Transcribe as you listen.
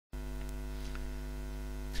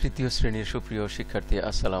তৃতীয় শ্রেণীর সুপ্রিয় শিক্ষার্থী,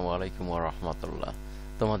 আসসালামু আলাইকুম ওয়া রাহমাতুল্লাহ।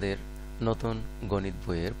 তোমাদের নতুন গণিত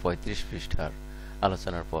বইয়ের ৩৫ পৃষ্ঠার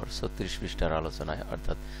আলোচনার পর ৩৬ পৃষ্ঠার আলোচনায়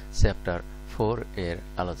অর্থাৎ চ্যাপ্টার 4 এর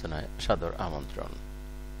আলোচনায় সাদর আমন্ত্রণ।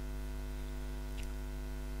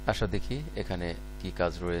 আশা দেখি এখানে কি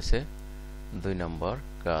কাজ রয়েছে। ২ নম্বর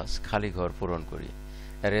কাজ, খালি ঘর পূরণ করি।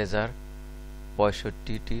 রেজার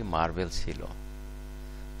 ৬৫টি মার্বেল ছিল,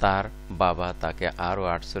 তার বাবা তাকে আরও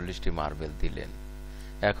 ৪৮টি মার্বেল দিলেন।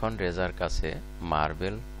 এখন রেজার কাছে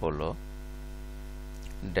মার্বেল হলো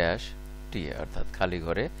ড্যাশ টি, অর্থাৎ খালি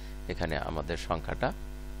ঘরে এখানে আমাদের সংখ্যাটা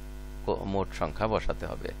মোট সংখ্যা বসাতে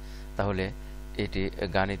হবে। তাহলে এটি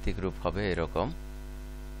গাণিতিক রূপ হবে এরকম।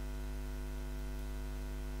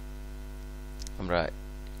 আমরা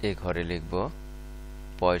এই ঘরে লিখব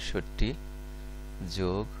 ৬৫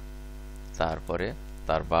 যোগ তারপরে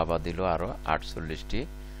তার বাবা দিল আরো ৪৮টি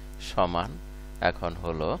সমান, এখন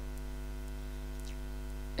হলো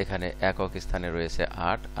এখানে একক স্থানে রয়েছে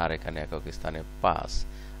 ৮ আর এখানে একক স্থানে ৫।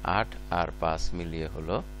 ৮ আর ৫ মিলিয়ে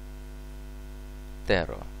হলো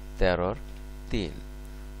 ১৩। ১৩র ৩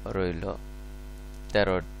 রইল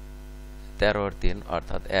 ১৩র ৩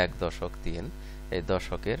 অর্থাৎ ১.৩। এই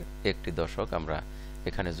দশকের একটি দশক আমরা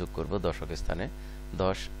এখানে যোগ করব দশক স্থানে।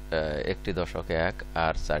 একটি দশক ১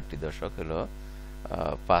 আর ৪টি দশক হলো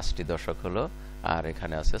 ৫টি দশক হলো, আর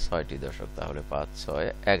এখানে আছে ৬টি দশক। তাহলে ৫, ৬,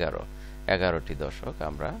 ১১, ১১টি দশক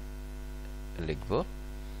আমরা লিখব।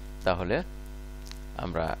 তাহলে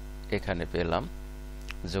আমরা এখানে পেলাম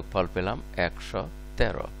যোগফল পেলাম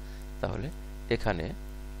 ১১৩। তাহলে এখানে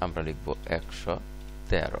আমরা লিখব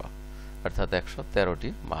 ১১৩, অর্থাৎ ১১৩টি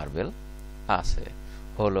মার্বেল আছে,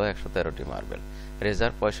 হলো ১১৩টি মার্বেল।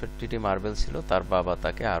 রেজার ৬৫টি মার্বেল ছিল, তার বাবা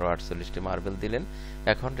তাকে আরো ৪৮টি মার্বেল দিলেন।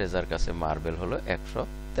 এখন রেজার কাছে মার্বেল হলো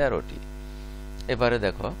 ১১৩টি। এবারে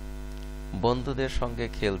দেখো, বন্ধুদের সঙ্গে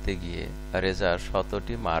খেলতে গিয়ে রেজার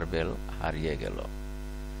 ১৭টি মার্বেল হারিয়ে গেল।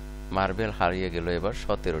 মার্বেল হারিয়ে গেল এবার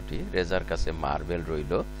 ১৭টি। রেজার কাছে মার্বেল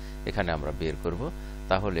রইল, এখানে আমরা বের করব।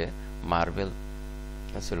 তাহলে মার্বেল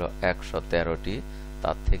ছিল ১১৩টি,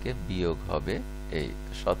 তার থেকে বিয়োগ হবে এই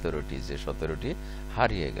 ১৭টি, যে ১৭টি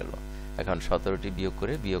হারিয়ে গেল। এখন ১৭টি বিয়োগ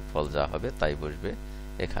করে বিয়োগফল যা হবে তাই বসবে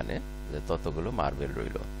এখানে, যে ততগুলো মার্বেল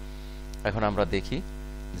রইল। এখন আমরা দেখি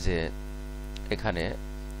যে এখানে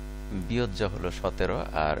বিয়োজ্য হলো ১৭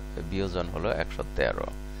 আর বিয়োজন হলো ১১৩।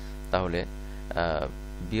 তাহলে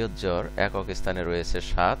বিয়োজ্যর একক স্থানে রয়েছে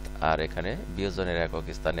 ৭ আর এখানে বিয়োজনের একক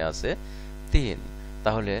স্থানে আছে ৩।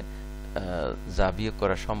 তাহলে যা বিয়োগ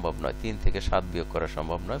করা সম্ভব নয়, ৩ থেকে ৭ বিয়োগ করা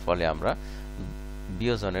সম্ভব নয়, ফলে আমরা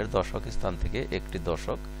বিয়োজনের দশক স্থান থেকে একটি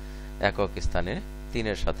দশক একক স্থানে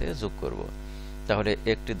 ৩-এর সাথে যোগ করব। তাহলে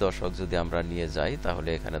একটি দশক যদি আমরা নিয়ে যাই, তাহলে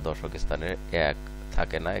এখানে দশক স্থানে ১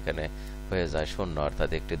 থাকে না, এখানে হয়ে যায় ০, অর্থাৎ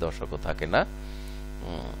একটি দশকও থাকে না।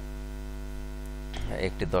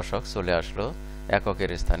 একটি দশক চলে আসলো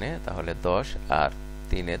এককের স্থানে, তাহলে ১০ আর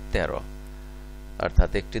 ৩-এ ১৩,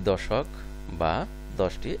 অর্থাৎ একটি দশক বা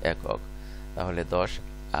 ১০টি একক। তাহলে ১০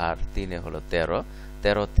 আর ৩-এ হলো ১৩।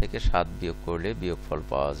 ১৩ থেকে ৭ বিয়োগ করলে বিয়োগফল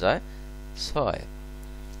পাওয়া যায় ৬।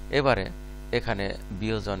 এবারে এখানে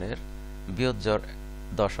বিয়োজ্যর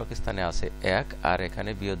দশক স্থানে আছে ১ আর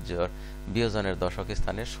এখানে বিয়োজনের দশক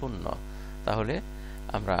স্থানে ০। তাহলে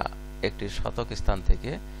আমরা একটি শতক স্থান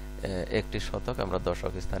থেকে একটি শতক আমরা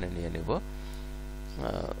দশক স্থানে নিয়ে নেব।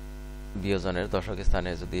 বিয়োজনের দশক স্থানে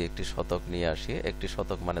যদি একটি শতক নিয়ে আসি, একটি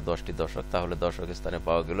শতক মানে ১০টি দশক, তাহলে দশক স্থানে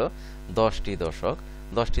পাওয়া গেল ১০টি দশক।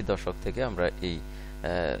 ১০টি দশক থেকে আমরা এই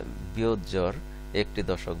বিয়োজ্যর একটি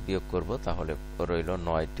দশক বিয়োগ করব, তাহলে রইল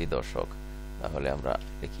 ৯টি দশক। তাহলে আমরা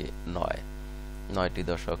লিখি ৯টি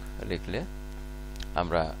দশক লিখলে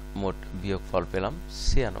আমরা মোট বিয়োগফল পেলাম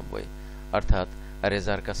 ৯৬, অর্থাৎ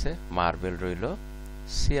রেজার কাছে মার্বেল রইল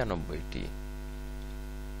 ৯৬টি।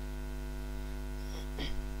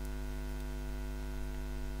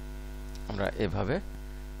 আমরা এভাবে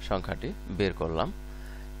সংখ্যাটি বের করলাম।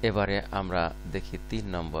 এবারে আমরা দেখি ৩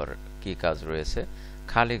 নম্বর কি কাজ রয়েছে।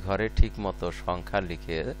 খালি ঘরে ঠিক মতো সংখ্যা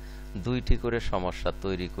লিখে ২টি করে সমস্যা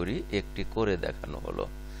তৈরি করি, একটি করে দেখানো হলো।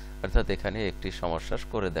 অর্থাৎ এখানে একটি সমস্যা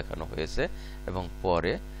করে দেখানো হয়েছে এবং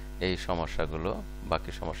পরে এই সমস্যাগুলো,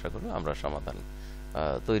 বাকি সমস্যাগুলো আমরা সমাধান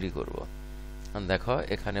তৈরি করব। দেখো,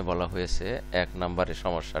 এখানে বলা হয়েছে ১ নম্বরের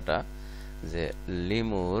সমস্যাটা, যে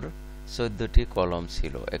লিমুর ১৪টি কলম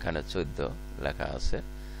ছিল, এখানে ১৪ লেখা আছে,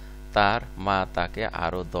 তার মা তাকে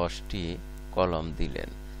আরো ১০টি কলম দিলেন।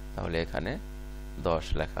 তাহলে এখানে ১০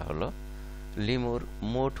 লেখা হলো। লিমুর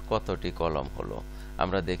মোট কতটি কলম হলো?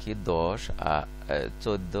 আমরা দেখি ১৪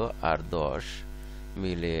 আর ১০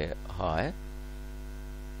 মিলে হয়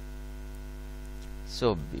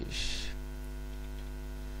 ২৪।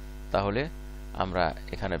 তাহলে আমরা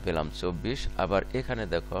এখানে পেলাম 24। আবার এখানে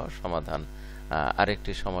দেখো সমাধান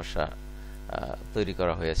আরেকটি সমস্যা তৈরি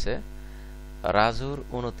করা হয়েছে। রাজুর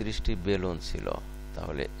 29টি বেলুন ছিল,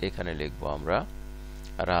 তাহলে এখানে লিখব আমরা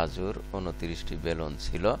রাজুর 29টি বেলুন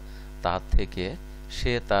ছিল, তার থেকে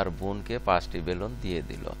সে তার বোনকে 5টি বেলুন দিয়ে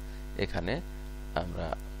দিল। এখানে আমরা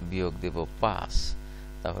বিয়োগ দেব 5।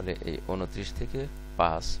 তাহলে এই 29 থেকে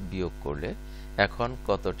 5 বিয়োগ করলে এখন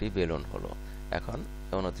কতটি বেলুন হলো? এখন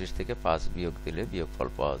 29 থেকে 5 বিয়োগ দিলে বিয়োগফল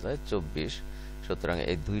পাওয়া যায় 24। সুতরাং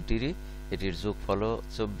এই দুইটিরই এটির যোগফলও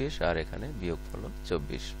 24 আর এখানে বিয়োগফলও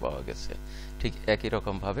 24 পাওয়া গেছে। ঠিক একই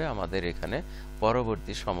রকম ভাবে আমাদের এখানে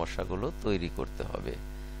পরবর্তী সমস্যাগুলো তৈরি করতে হবে।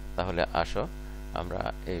 তাহলে আসো আমরা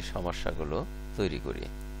এই সমস্যাগুলো তৈরি করি।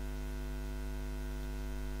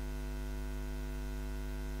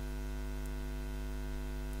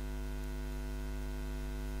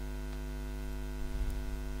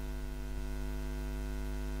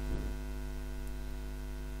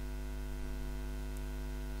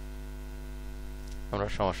 আমরা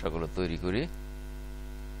সমস্যাগুলো তৈরি করি।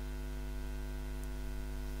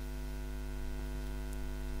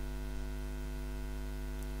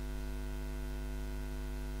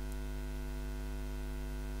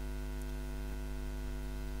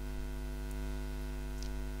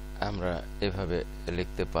 আমরা এভাবে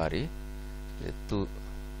লিখতে পারি যে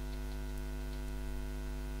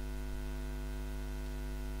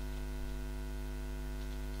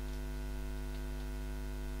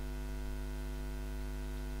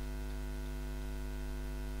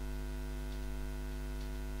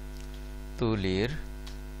তুলির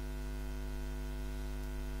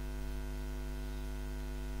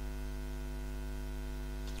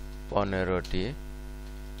 15টি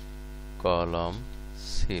কলম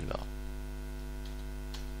ছিল,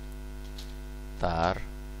 তার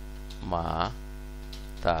মা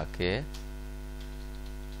তাকে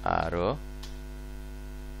আরো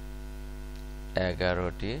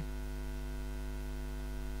 11টি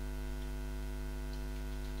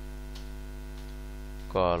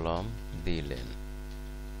কলম দিলেন।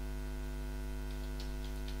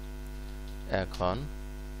 এখন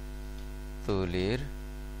তুলির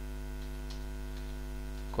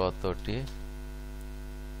কতটি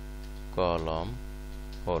কলম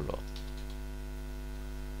হলো?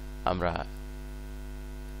 আমরা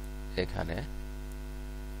এখানে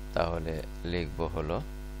তাহলে লিখব হলো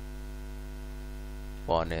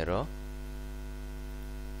 15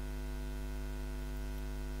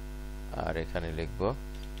 আর এখানে লিখব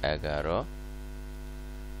 11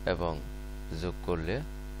 এবং যোগ করলে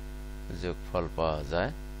যোগফল পাওয়া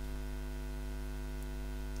যায়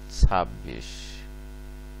 26।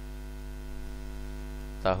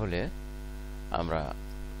 তাহলে আমরা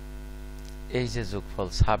এই যে যোগফল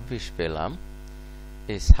 26 পেলাম,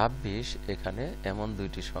 এই 26 এখানে এমন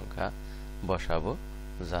দুইটি সংখ্যা বসাবো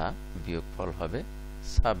যা বিয়োগফল হবে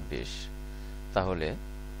 26। তাহলে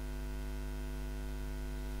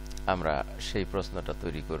আমরা সেই প্রশ্নটা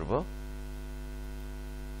তৈরি করব।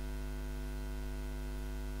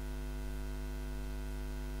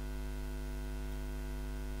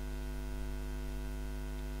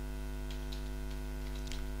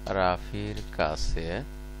 রাফির কাছে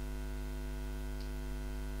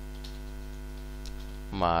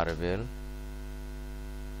মার্বেল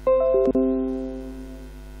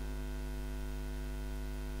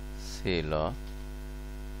ছিল,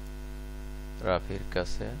 রাফির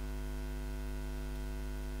কাছে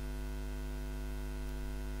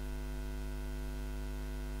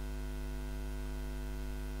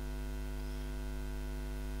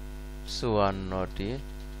চুয়ান্নটি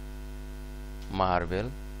মার্বেল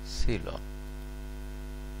ছিল।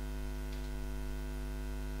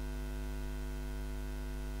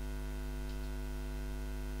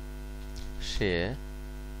 সে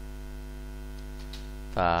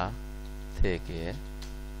তা থেকে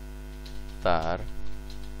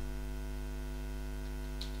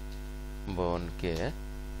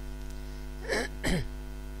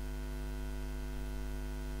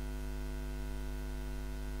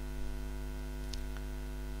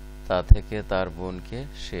তার বোনকে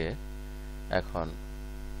সে এখন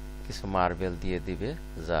কিছু মার্বেল দিয়ে দিবে,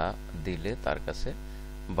 যা দিলে তার কাছে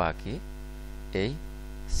বাকি এই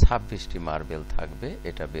 26টি মার্বেল থাকবে,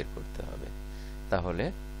 এটা বের করতে হবে। তাহলে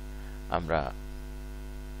আমরা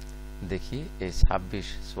দেখি এই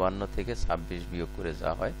 54 থেকে 26 বিয়োগ করে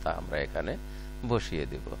যা হয় তা আমরা এখানে বসিয়ে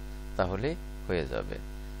দেব, তাহলে হয়ে যাবে।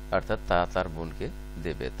 অর্থাৎ তা তার বোনকে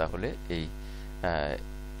দেবে। তাহলে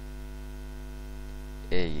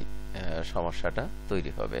এই সমস্যাটা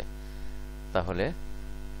তৈরি হবে। তাহলে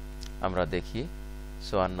আমরা দেখি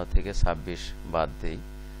 54 থেকে 26 বাদ দেই।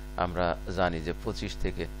 আমরা জানি যে 25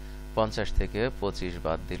 থেকে 50 থেকে 25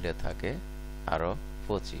 বাদ দিলে থাকে আরো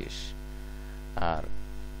 25, আর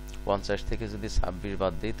 50 থেকে যদি 26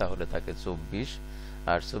 বাদ দিই তাহলে থাকে 24,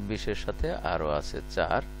 আর 24 এর সাথে আরো আছে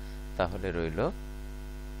 4, তাহলে রইল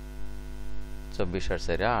 24 আর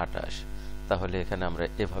 4 28। তাহলে এখানে আমরা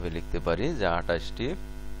এভাবে লিখতে পারি যে 28টি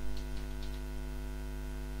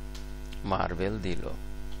মার্বেল দিল।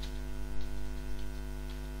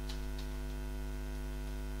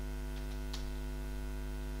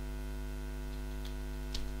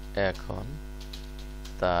 এখন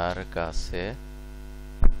তার কাছে,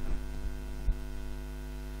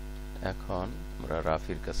 এখন আমরা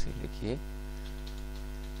রাফির কাছে লিখি,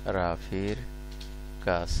 রাফির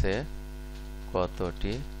কাছে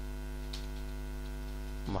কতটি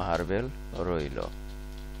মার্বেল রইল।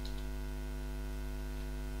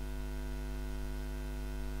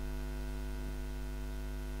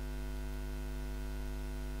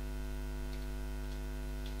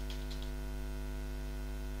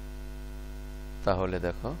 তাহলে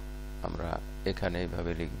দেখো আমরা এখানে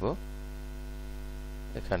এইভাবে লিখব,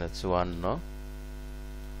 এখানে 54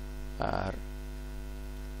 আর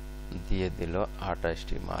দিয়ে দিল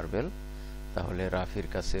 28টি মার্বেল, তাহলে রাফির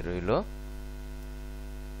কাছে রইল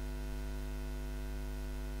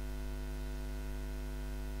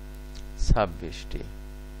 26টি।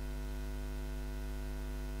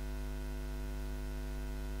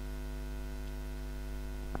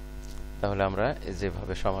 তাহলে আমরা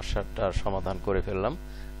যেভাবে সমস্যাটার সমাধান করে ফেললাম,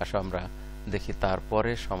 আসো আমরা দেখি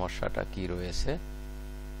তারপরে সমস্যাটা কি রয়েছে।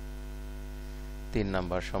 3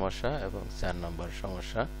 নাম্বার সমস্যা এবং 4 নাম্বার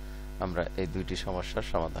সমস্যা, আমরা এই দুইটি সমস্যার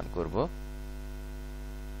সমাধান করব।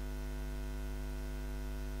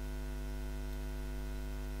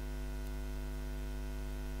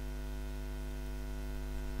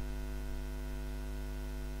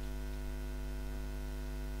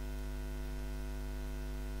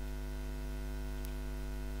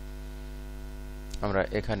 আমরা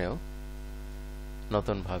এখানেও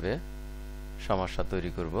নতুন ভাবে সমস্যা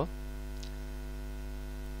তৈরি করব।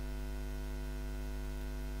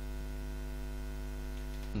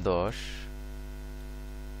 দশ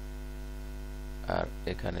আর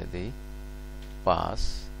এখানে দিই 5,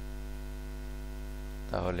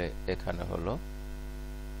 তাহলে এখানে হলো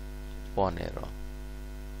 15,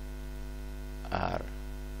 আর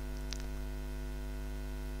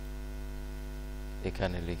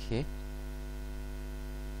এখানে লিখি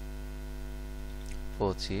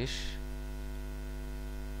 25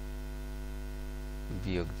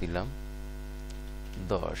 বিয়োগ দিলাম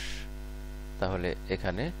 10, তাহলে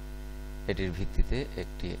এখানে এটির ভিত্তিতে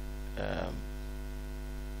একটি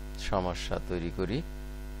সমস্যা তৈরি করি।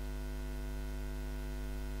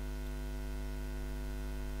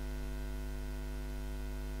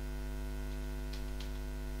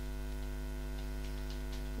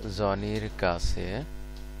 জনির কাছে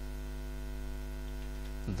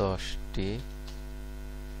 10টি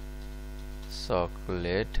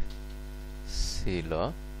চকলেট ছিল,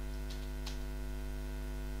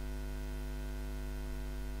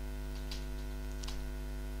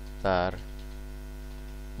 তার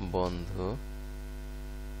বন্ধু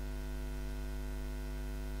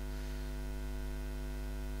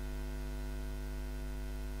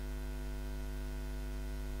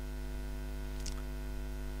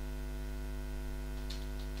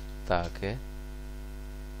তাকে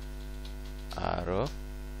আরো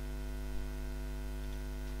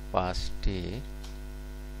 5টি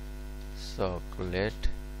চকলেট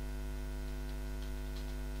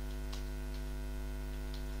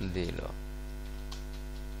দিল।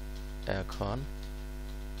 এখন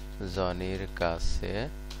জনির কাছে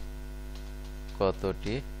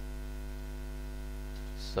কতটি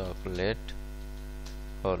চকলেট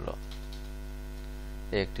হলো?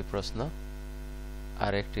 একটি প্রশ্ন।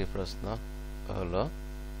 আর একটি প্রশ্ন হলো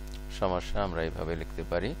সমস্যা আমরা এইভাবে লিখতে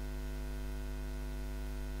পারি,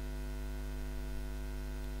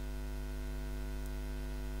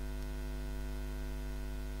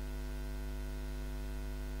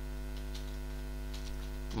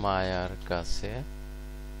 মায়ার কাছে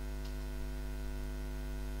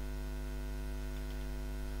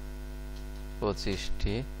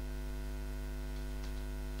পঁচিশটি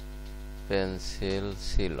পেন্সিল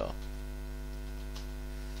ছিল,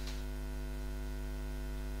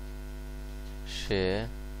 সে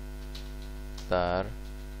তার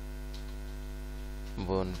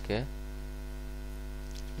বোনকে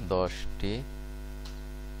 10টি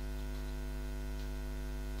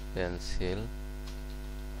পেন্সিল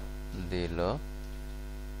দিল।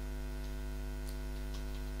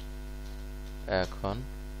 এখন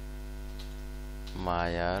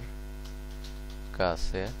মায়ার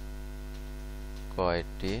কাছে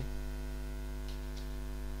কয়টি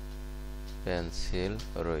পেন্সিল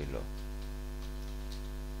রইল।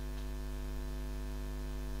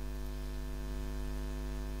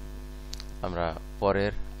 আমরা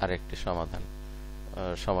পরের আরেকটি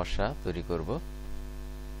সমস্যা তৈরি করব।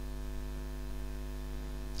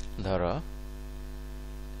 ধরো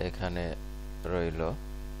এখানে রইল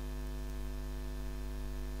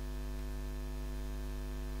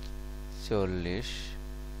 40,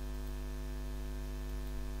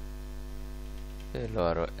 এলো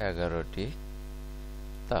আরো 11টি,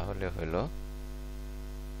 তাহলে হইল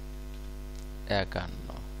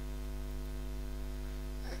 51।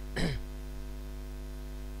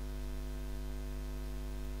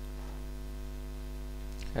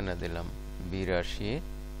 এখানে দিলাম 82,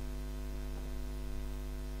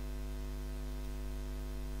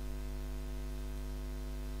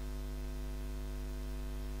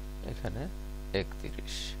 এখানে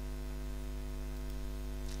 31।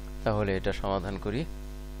 তাহলে এটা সমাধান করি,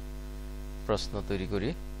 প্রশ্ন তৈরি করি।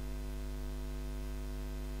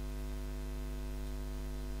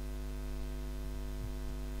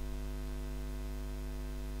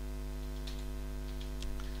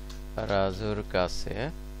 রাজুর কাছে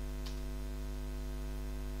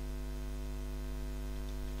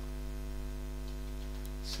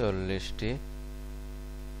চল্লিশটি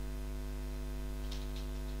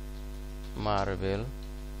মার্বেল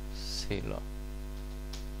ছিল।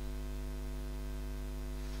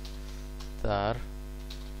 তার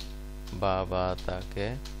বাবা তাকে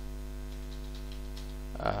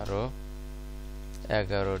আরো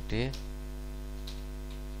 11টি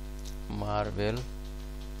মার্বেল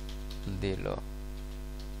দিল।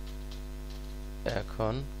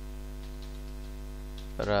 এখন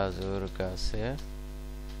রাজুর কাছে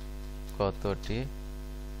কতটি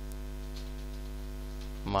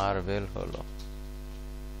মার্বেল হলো?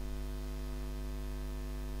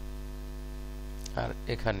 আর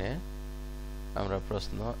এখানে আমরা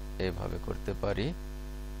প্রশ্ন এইভাবে করতে পারি,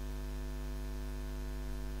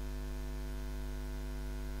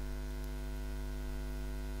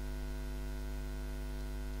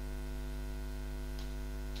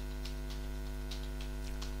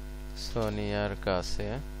 সোনিয়ার কাছে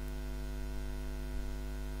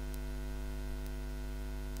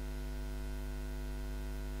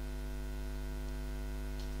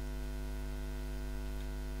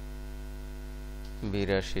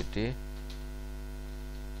বিরাশিটি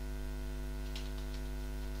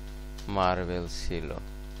মার্বেল ছিল।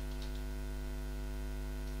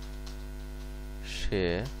 সে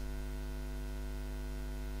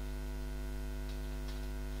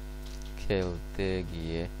খেলতে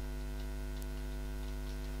গিয়ে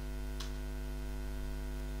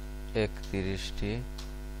 31টি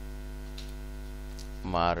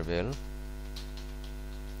মার্বেল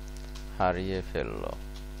হারিয়ে ফেলল।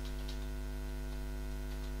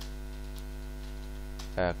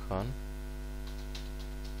 এখন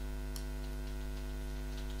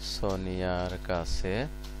সোনিয়ার কাছে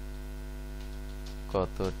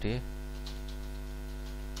কতটি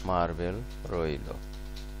মার্বেল রইল?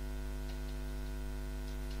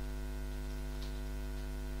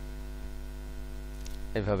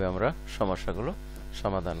 এইভাবে আমরা সমস্যাগুলো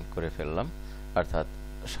সমাধান করে ফেললাম, অর্থাৎ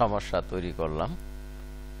সমস্যা তৈরি করলাম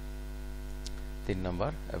 3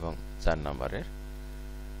 নম্বর এবং 4 নম্বরের।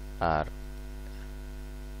 আর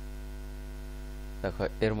দেখো,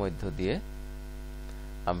 এর মধ্য দিয়ে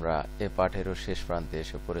আমরা এ পাঠেরও শেষ প্রান্তে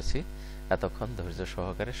এসে পড়েছি। এতক্ষণ ধৈর্য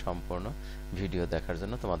সহকারে সম্পূর্ণ ভিডিও দেখার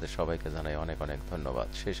জন্য তোমাদের সবাইকে জানাই অনেক অনেক ধন্যবাদ।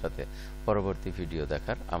 সেই সাথে পরবর্তী ভিডিও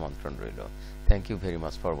দেখার আমন্ত্রণ রইল। Thank you very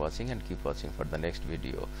much for watching, and keep watching for the next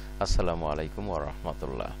video. Assalamu alaikum wa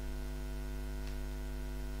rahmatullah.